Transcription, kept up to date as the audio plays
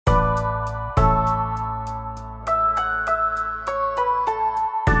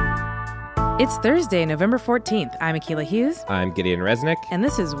It's Thursday, November 14th. I'm Akilah Hughes. I'm Gideon Resnick. And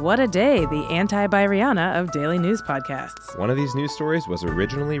this is What a Day, the anti-by Rihanna of daily news podcasts. One of these news stories was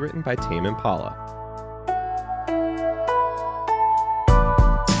originally written by Tame Impala.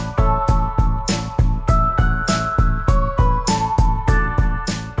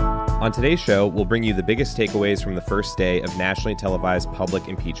 On today's show, we'll bring you the biggest takeaways from the first day of nationally televised public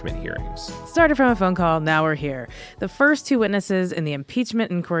impeachment hearings. Started from a phone call, now we're here. The first two witnesses in the impeachment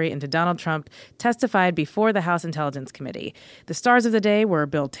inquiry into Donald Trump testified before the House Intelligence Committee. The stars of the day were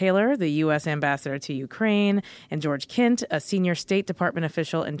Bill Taylor, the U.S. ambassador to Ukraine, and George Kent, a senior State Department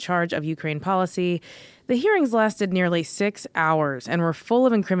official in charge of Ukraine policy. The hearings lasted nearly 6 hours and were full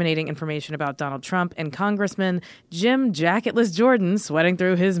of incriminating information about Donald Trump and Congressman Jim Jacketless Jordan sweating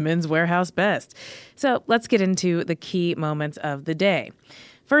through his Men's Wearhouse best. So let's get into the key moments of the day.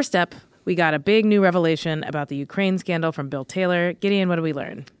 First up, we got a big new revelation about the Ukraine scandal from Bill Taylor. Gideon, what did we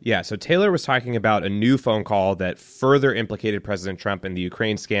learn? Yeah, so Taylor was talking about a new phone call that further implicated President Trump in the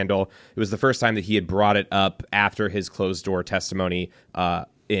Ukraine scandal. It was the first time that he had brought it up after his closed-door testimony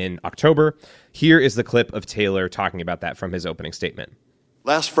in October. Here is the clip of Taylor talking about that from his opening statement.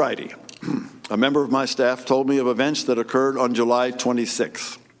 Last Friday, a member of my staff told me of events that occurred on July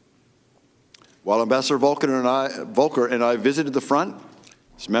 26th. While Ambassador Volker and I visited the front,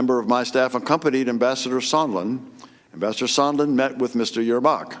 this member of my staff accompanied Ambassador Sondland. Ambassador Sondland met with Mr.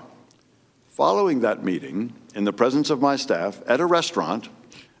 Yermak. Following that meeting, in the presence of my staff at a restaurant,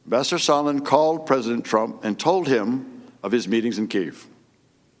 Ambassador Sondland called President Trump and told him of his meetings in Kyiv.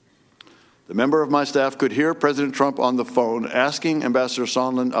 The member of my staff could hear President Trump on the phone asking Ambassador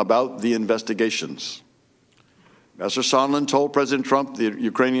Sondland about the investigations. Ambassador Sondland told President Trump the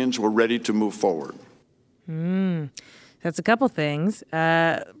Ukrainians were ready to move forward. That's a couple things.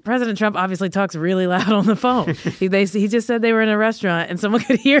 President Trump obviously talks really loud on the phone. He just said they were in a restaurant and someone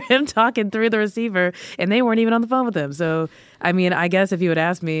could hear him talking through the receiver and they weren't even on the phone with him. So, I mean, I guess if you would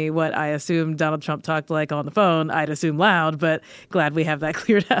ask me what I assumed Donald Trump talked like on the phone, I'd assume loud, but glad we have that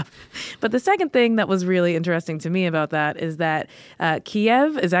cleared up. But the second thing that was really interesting to me about that is that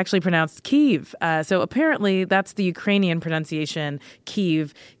Kiev is actually pronounced Kyiv. So apparently that's the Ukrainian pronunciation,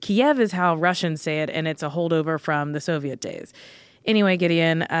 Kyiv. Kiev is how Russians say it, and it's a holdover from the Soviet days. Anyway,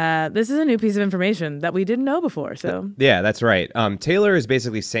 Gideon, this is a new piece of information that we didn't know before. So yeah, that's right. Taylor is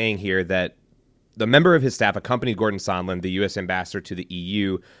basically saying here that the member of his staff accompanied Gordon Sondland, the U.S. ambassador to the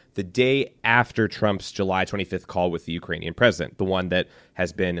EU, the day after Trump's July 25th call with the Ukrainian president, the one that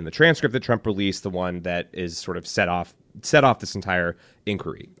has been in the transcript that Trump released, the one that is sort of set off this entire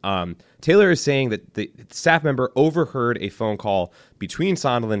inquiry. Taylor is saying that the staff member overheard a phone call between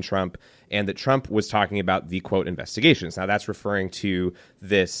Sondland and Trump, and that Trump was talking about the, quote, investigations. Now, that's referring to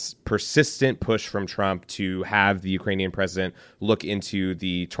this persistent push from Trump to have the Ukrainian president look into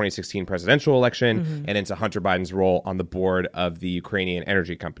the 2016 presidential election and into Hunter Biden's role on the board of the Ukrainian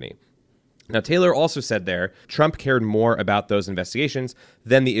energy company. Now, Taylor also said there, Trump cared more about those investigations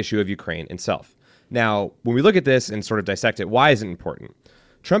than the issue of Ukraine itself. Now, when we look at this and sort of dissect it, why is it important?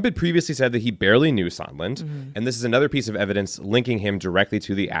 Trump had previously said that he barely knew Sondland, and this is another piece of evidence linking him directly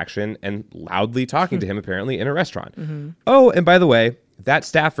to the action and loudly talking to him, apparently, in a restaurant. Oh, and by the way, that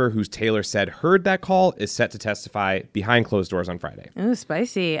staffer whose Taylor said heard that call is set to testify behind closed doors on Friday. Ooh,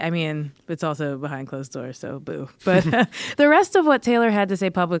 spicy. I mean, it's also behind closed doors, so boo. But the rest of what Taylor had to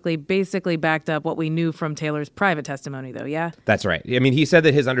say publicly basically backed up what we knew from Taylor's private testimony, though, yeah? That's right. I mean, he said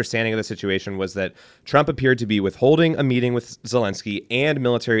that his understanding of the situation was that Trump appeared to be withholding a meeting with Zelensky and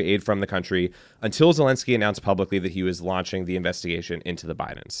military aid from the country until Zelensky announced publicly that he was launching the investigation into the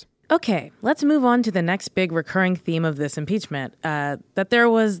Bidens. Okay, let's move on to the next big recurring theme of this impeachment, that there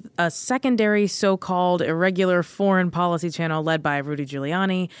was a secondary so-called irregular foreign policy channel led by Rudy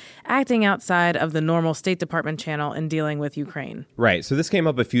Giuliani acting outside of the normal State Department channel in dealing with Ukraine. Right, so this came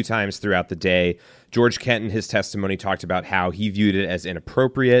up a few times throughout the day. George Kent in his testimony talked about how he viewed it as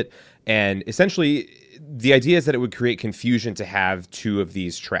inappropriate, and essentially the idea is that it would create confusion to have two of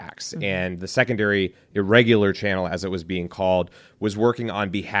these tracks. And the secondary irregular channel, as it was being called, was working on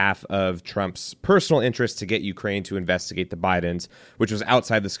behalf of Trump's personal interest to get Ukraine to investigate the Bidens, which was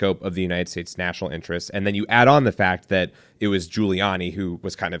outside the scope of the United States' national interests. And then you add on the fact that it was Giuliani who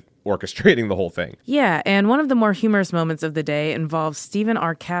was kind of orchestrating the whole thing. Yeah, and one of the more humorous moments of the day involves Stephen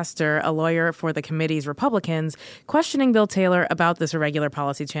R. Castor, a lawyer for the committee's Republicans, questioning Bill Taylor about this irregular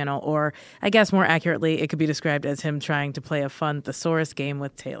policy channel, or I guess more accurately, it could be described as him trying to play a fun thesaurus game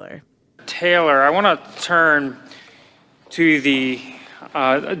with Taylor. Taylor, I want to turn to the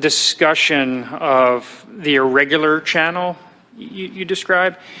discussion of the irregular channel you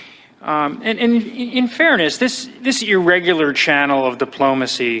described. And in fairness, this irregular channel of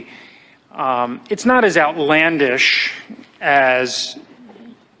diplomacy It's not as outlandish as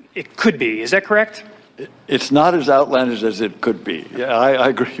it could be. Is that correct? It's not as outlandish as it could be. Yeah, I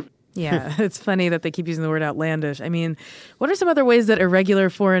agree. Yeah, it's funny that they keep using the word outlandish. I mean, what are some other ways that irregular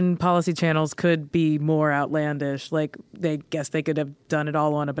foreign policy channels could be more outlandish? Like, they could have done it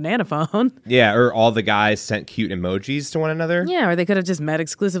all on a banana phone. Yeah, or all the guys sent cute emojis to one another. Yeah, or they could have just met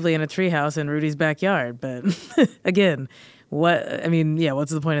exclusively in a treehouse in Rudy's backyard. But again,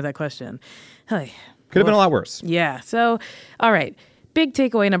 what's the point of that question? Hey, Could have been a lot worse. Yeah. So, all right. Big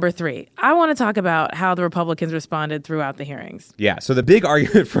takeaway number 3. I want to talk about how the Republicans responded throughout the hearings. Yeah, so the big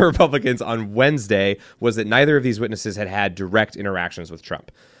argument for Republicans on Wednesday was that neither of these witnesses had had direct interactions with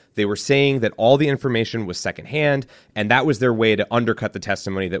Trump. They were saying that all the information was secondhand, and that was their way to undercut the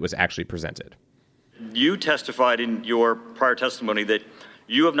testimony that was actually presented. You testified in your prior testimony that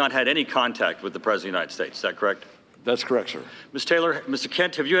you have not had any contact with the President of the United States. Is that correct? That's correct, sir. Ms. Taylor, Mr.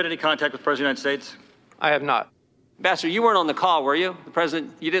 Kent, have you had any contact with the President of the United States? I have not. Ambassador, you weren't on the call, were you?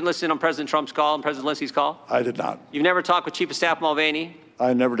 You didn't listen on President Trump's call and President Zelensky's call? I did not. You've never talked with Chief of Staff Mulvaney?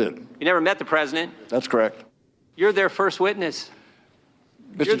 I never did. You never met the president? That's correct. You're their first witness.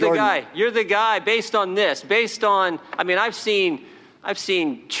 Mr. You're Jordan, the guy. You're the guy based on this. I've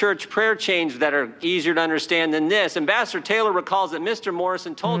seen church prayer chains that are easier to understand than this. Ambassador Taylor recalls that Mr.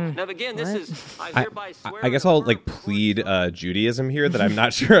 Morrison told. Now again, this is I hereby swear. I guess I'll plead Judaism here that I'm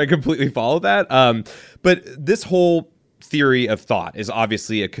not sure I completely follow that. But this whole theory of thought is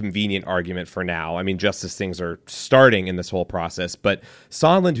obviously a convenient argument for now. I mean, just as things are starting in this whole process. But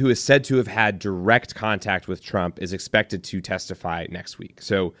Sondland, who is said to have had direct contact with Trump, is expected to testify next week.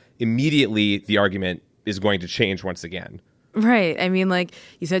 So immediately the argument is going to change once again. Right. I mean, like,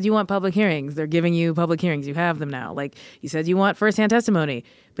 you said you want public hearings. They're giving you public hearings. You have them now. Like, you said you want firsthand testimony,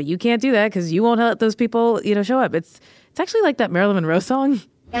 but you can't do that because you won't let those people, show up. It's actually like that Marilyn Monroe song.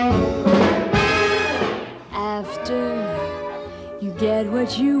 After you get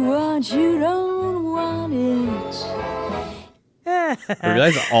what you want, you don't want it. I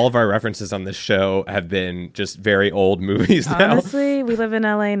realize all of our references on this show have been just very old movies now. Honestly, we live in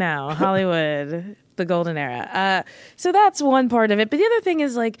LA now, Hollywood, the golden era. So that's one part of it. But the other thing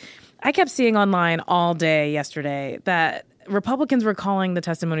is, like, I kept seeing online all day yesterday that Republicans were calling the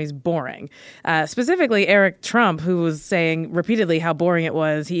testimonies boring. Specifically, Eric Trump, who was saying repeatedly how boring it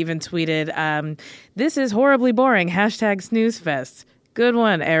was. He even tweeted, "This is horribly boring, #snoozefest." Good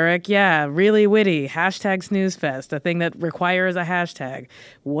one, Eric. Yeah, really witty. #snoozefest, a thing that requires a hashtag.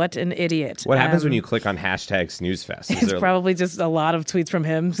 What an idiot. What happens when you click on #snoozefest? It's probably just a lot of tweets from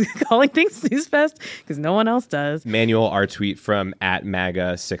him calling things snoozefest because no one else does. Manuel, our tweet from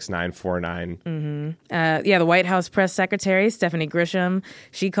 @MAGA6949. The White House press secretary, Stephanie Grisham,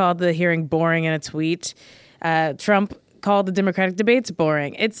 she called the hearing boring in a tweet. Trump called the Democratic debates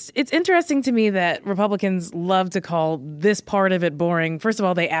boring. It's interesting to me that Republicans love to call this part of it boring. First of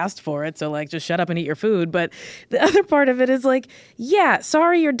all, they asked for it, so just shut up and eat your food. But the other part of it is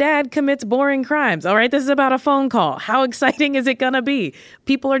sorry your dad commits boring crimes. All right, this is about a phone call. How exciting is it gonna be?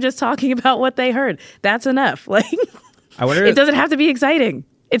 People are just talking about what they heard. That's enough. I wonder. It doesn't have to be exciting.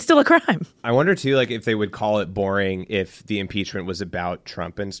 It's still a crime. I wonder, too, if they would call it boring if the impeachment was about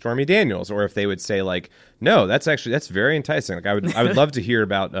Trump and Stormy Daniels, or if they would say, no, that's very enticing. I would love to hear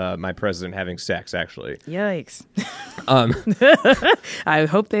about my president having sex, actually. Yikes. I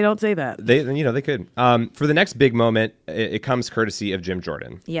hope they don't say that. They could. For the next big moment, it comes courtesy of Jim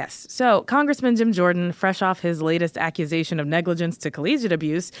Jordan. Yes. So Congressman Jim Jordan, fresh off his latest accusation of negligence to collegiate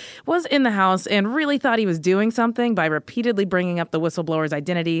abuse, was in the House and really thought he was doing something by repeatedly bringing up the whistleblower's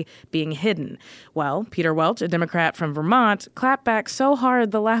identity being hidden. Well, Peter Welch, a Democrat from Vermont, clapped back so hard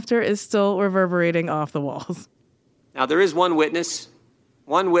the laughter is still reverberating off the walls. Now, there is one witness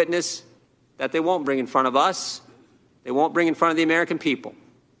that they won't bring in front of us. They won't bring in front of the American people.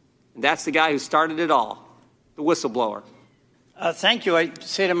 And that's the guy who started it all, the whistleblower. Thank you. I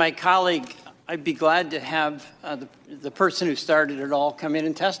say to my colleague, I'd be glad to have the person who started it all come in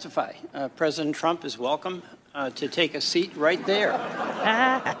and testify. President Trump is welcome to take a seat right there.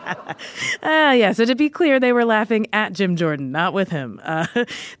 So to be clear, they were laughing at Jim Jordan, not with him.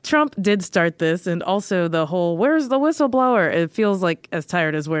 Trump did start this, and also the whole, where's the whistleblower? It feels like as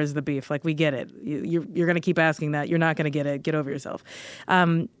tired as where's the beef. We get it. You're going to keep asking that. You're not going to get it. Get over yourself.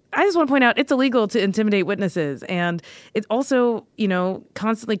 I just want to point out it's illegal to intimidate witnesses. And it's also,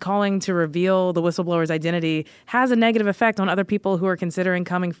 constantly calling to reveal the whistleblower's identity has a negative effect on other people who are considering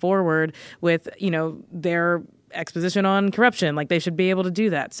coming forward with, their exposition on corruption. They should be able to do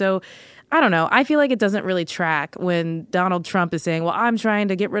that. So I don't know. I feel like it doesn't really track when Donald Trump is saying, well, I'm trying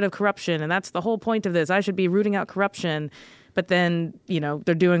to get rid of corruption. And that's the whole point of this. I should be rooting out corruption. but then,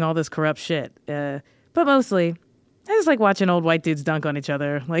 they're doing all this corrupt shit. But mostly, I just like watching old white dudes dunk on each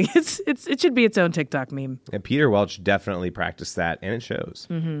other. Like, it should be its own TikTok meme. And Peter Welch definitely practiced that, and it shows.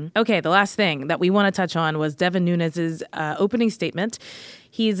 Mm-hmm. Okay, the last thing that we want to touch on was Devin Nunes' opening statement.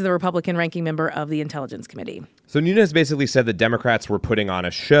 He's the Republican ranking member of the Intelligence Committee. So Nunes basically said that Democrats were putting on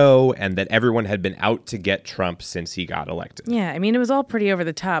a show and that everyone had been out to get Trump since he got elected. Yeah, I mean, it was all pretty over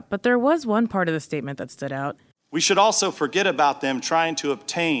the top, but there was one part of the statement that stood out. We should also forget about them trying to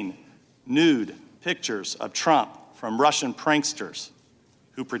obtain nude pictures of Trump from Russian pranksters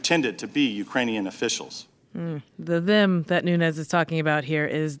who pretended to be Ukrainian officials. The them that Nunes is talking about here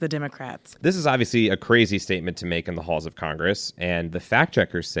is the Democrats. This is obviously a crazy statement to make in the halls of Congress, and the fact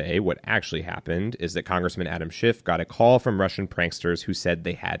checkers say what actually happened is that Congressman Adam Schiff got a call from Russian pranksters who said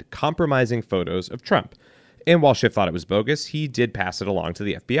they had compromising photos of Trump. And while Schiff thought it was bogus, he did pass it along to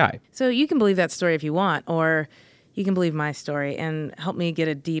the FBI. So you can believe that story if you want, or you can believe my story and help me get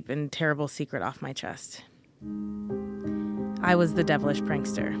a deep and terrible secret off my chest. I was the devilish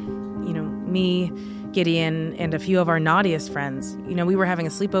prankster. Me, Gideon, and a few of our naughtiest friends. We were having a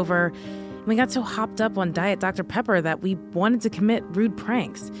sleepover, and we got so hopped up on Diet Dr. Pepper that we wanted to commit rude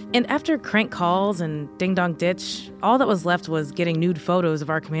pranks. And after crank calls and ding-dong ditch, all that was left was getting nude photos of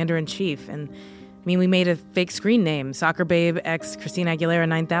our commander-in-chief. And, we made a fake screen name, Soccer Babe X Christina Aguilera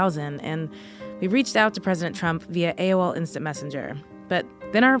 9000, and we reached out to President Trump via AOL Instant Messenger. But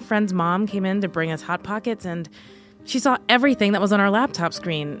then our friend's mom came in to bring us Hot Pockets, and she saw everything that was on our laptop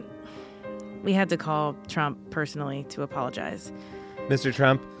screen. We had to call Trump personally to apologize. Mr.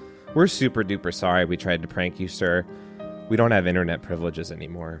 Trump, we're super duper sorry we tried to prank you, sir. We don't have internet privileges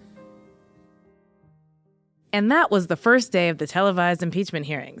anymore. And that was the first day of the televised impeachment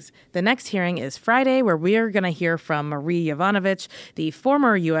hearings. The next hearing is Friday, where we are going to hear from Marie Yovanovitch, the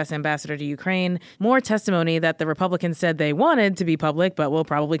former U.S. ambassador to Ukraine, more testimony that the Republicans said they wanted to be public, but will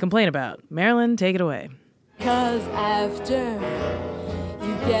probably complain about. Marilyn, take it away. 'Cause after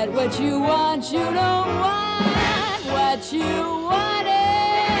you get what you want, you don't want what you wanted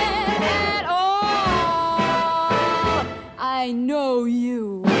at all. I know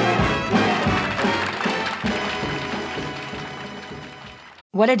you.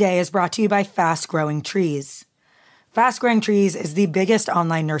 What a Day is brought to you by Fast Growing Trees. Fast Growing Trees is the biggest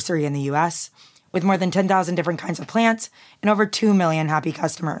online nursery in the U.S., with more than 10,000 different kinds of plants and over 2 million happy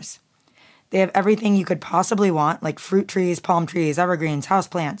customers. They have everything you could possibly want, like fruit trees, palm trees, evergreens,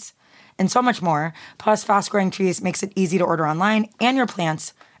 houseplants, and so much more. Plus, Fast Growing Trees makes it easy to order online, and your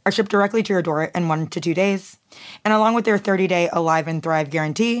plants are shipped directly to your door in 1 to 2 days. And along with their 30-day Alive and Thrive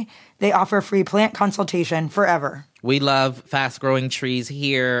guarantee, they offer free plant consultation forever. We love Fast Growing Trees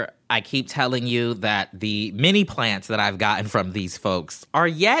here. I keep telling you that the mini plants that I've gotten from these folks are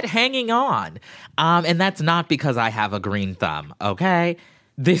yet hanging on. And that's not because I have a green thumb, okay?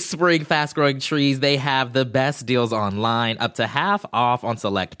 This spring, Fast Growing Trees, they have the best deals online, up to half off on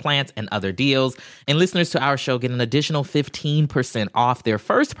select plants and other deals. And listeners to our show get an additional 15% off their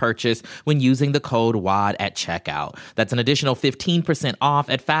first purchase when using the code WAD at checkout. That's an additional 15% off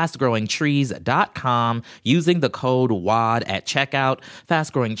at fastgrowingtrees.com using the code WAD at checkout.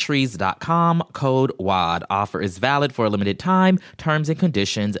 Fastgrowingtrees.com, code WAD. Offer is valid for a limited time. Terms and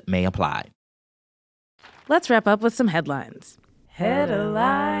conditions may apply. Let's wrap up with some headlines.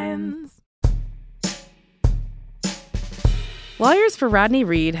 Headlines. Lawyers for Rodney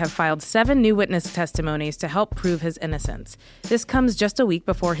Reed have filed 7 new witness testimonies to help prove his innocence. This comes just a week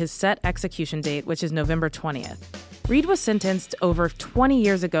before his set execution date, which is November 20th. Reed was sentenced over 20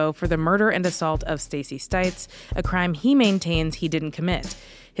 years ago for the murder and assault of Stacey Stites, a crime he maintains he didn't commit.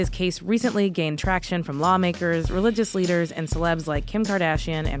 His case recently gained traction from lawmakers, religious leaders, and celebs like Kim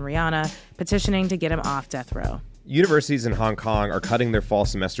Kardashian and Rihanna petitioning to get him off death row. Universities in Hong Kong are cutting their fall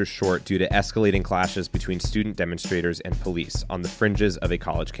semesters short due to escalating clashes between student demonstrators and police on the fringes of a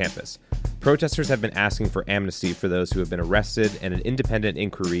college campus. Protesters have been asking for amnesty for those who have been arrested and an independent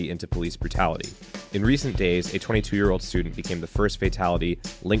inquiry into police brutality. In recent days, a 22-year-old student became the first fatality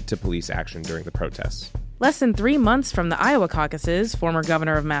linked to police action during the protests. Less than 3 months from the Iowa caucuses, former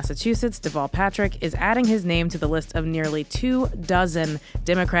governor of Massachusetts, Deval Patrick, is adding his name to the list of nearly 24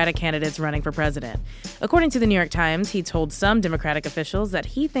 Democratic candidates running for president. According to the New York Times, he told some Democratic officials that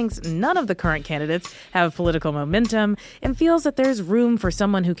he thinks none of the current candidates have political momentum and feels that there's room for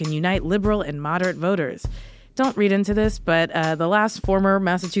someone who can unite liberal and moderate voters. Don't read into this, but the last former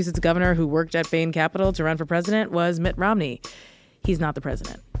Massachusetts governor who worked at Bain Capital to run for president was Mitt Romney. He's not the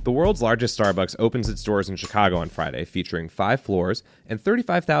president. The world's largest Starbucks opens its doors in Chicago on Friday, featuring 5 floors and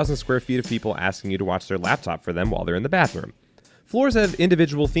 35,000 square feet of people asking you to watch their laptop for them while they're in the bathroom. Floors have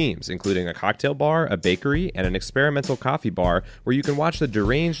individual themes, including a cocktail bar, a bakery, and an experimental coffee bar where you can watch the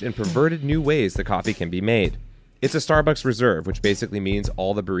deranged and perverted new ways the coffee can be made. It's a Starbucks Reserve, which basically means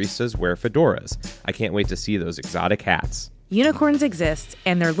all the baristas wear fedoras. I can't wait to see those exotic hats. Unicorns exist,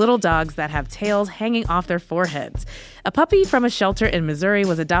 and they're little dogs that have tails hanging off their foreheads. A puppy from a shelter in Missouri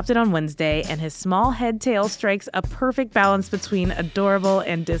was adopted on Wednesday, and his small head tail strikes a perfect balance between adorable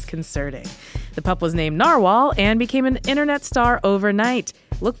and disconcerting. The pup was named Narwhal and became an internet star overnight.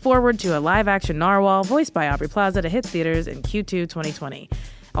 Look forward to a live-action Narwhal voiced by Aubrey Plaza to hit theaters in Q2 2020.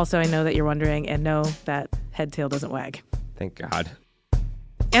 Also, I know that you're wondering, and no, that head tail doesn't wag. Thank God.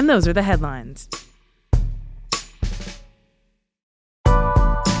 And those are the headlines.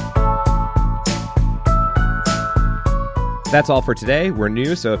 That's all for today. We're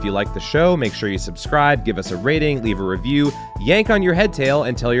new, so if you like the show, make sure you subscribe, give us a rating, leave a review, yank on your head tail,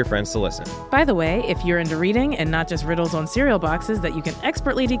 and tell your friends to listen. By the way, if you're into reading and not just riddles on cereal boxes that you can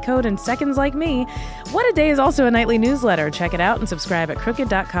expertly decode in seconds like me, What a Day is also a nightly newsletter. Check it out and subscribe at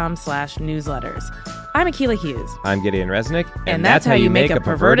crooked.com/newsletters. I'm Akilah Hughes. I'm Gideon Resnick. And that's how you make a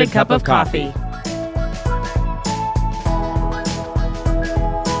perverted cup of coffee.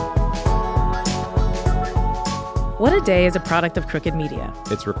 What a Day is a product of Crooked Media.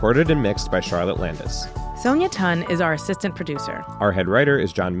 It's recorded and mixed by Charlotte Landis. Sonia Tun is our assistant producer. Our head writer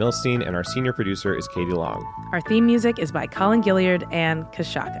is John Milstein, and our senior producer is Katie Long. Our theme music is by Colin Gilliard and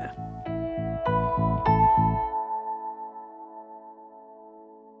Kashaka.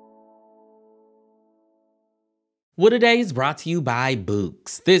 What a Day is brought to you by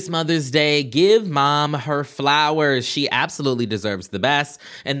Books. This Mother's Day, give mom her flowers. She absolutely deserves the best,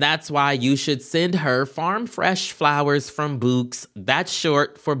 and that's why you should send her farm fresh flowers from Books. That's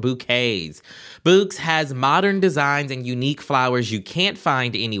short for bouquets. Books has modern designs and unique flowers you can't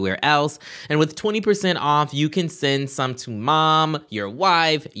find anywhere else, and with 20% off, you can send some to mom, your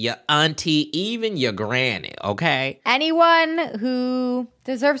wife, your auntie, even your granny, okay? Anyone who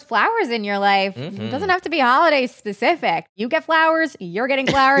deserves flowers in your life. It doesn't have to be holiday specific. You get flowers, you're getting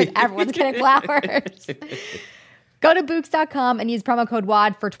flowers, everyone's getting flowers. Go to Books.com and use promo code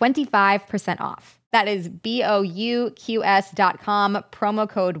WAD for 25% off. That is BOUQS.com, promo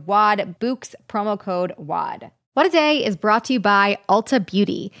code WAD, Books, promo code WAD. What a Day is brought to you by Ulta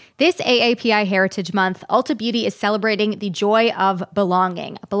Beauty. This AAPI Heritage Month, Ulta Beauty is celebrating the joy of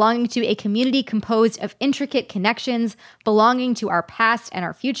belonging to a community composed of intricate connections, belonging to our past and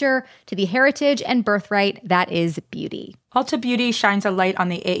our future, to the heritage and birthright that is beauty. Ulta Beauty shines a light on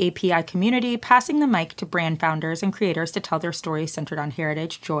the AAPI community, passing the mic to brand founders and creators to tell their stories centered on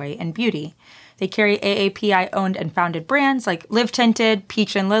heritage, joy, and beauty. They carry AAPI-owned and founded brands like Live Tinted,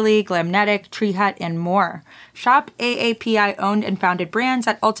 Peach and Lily, Glamnetic, Tree Hut, and more. Shop AAPI-owned and founded brands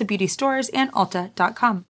at Ulta Beauty stores and Ulta.com.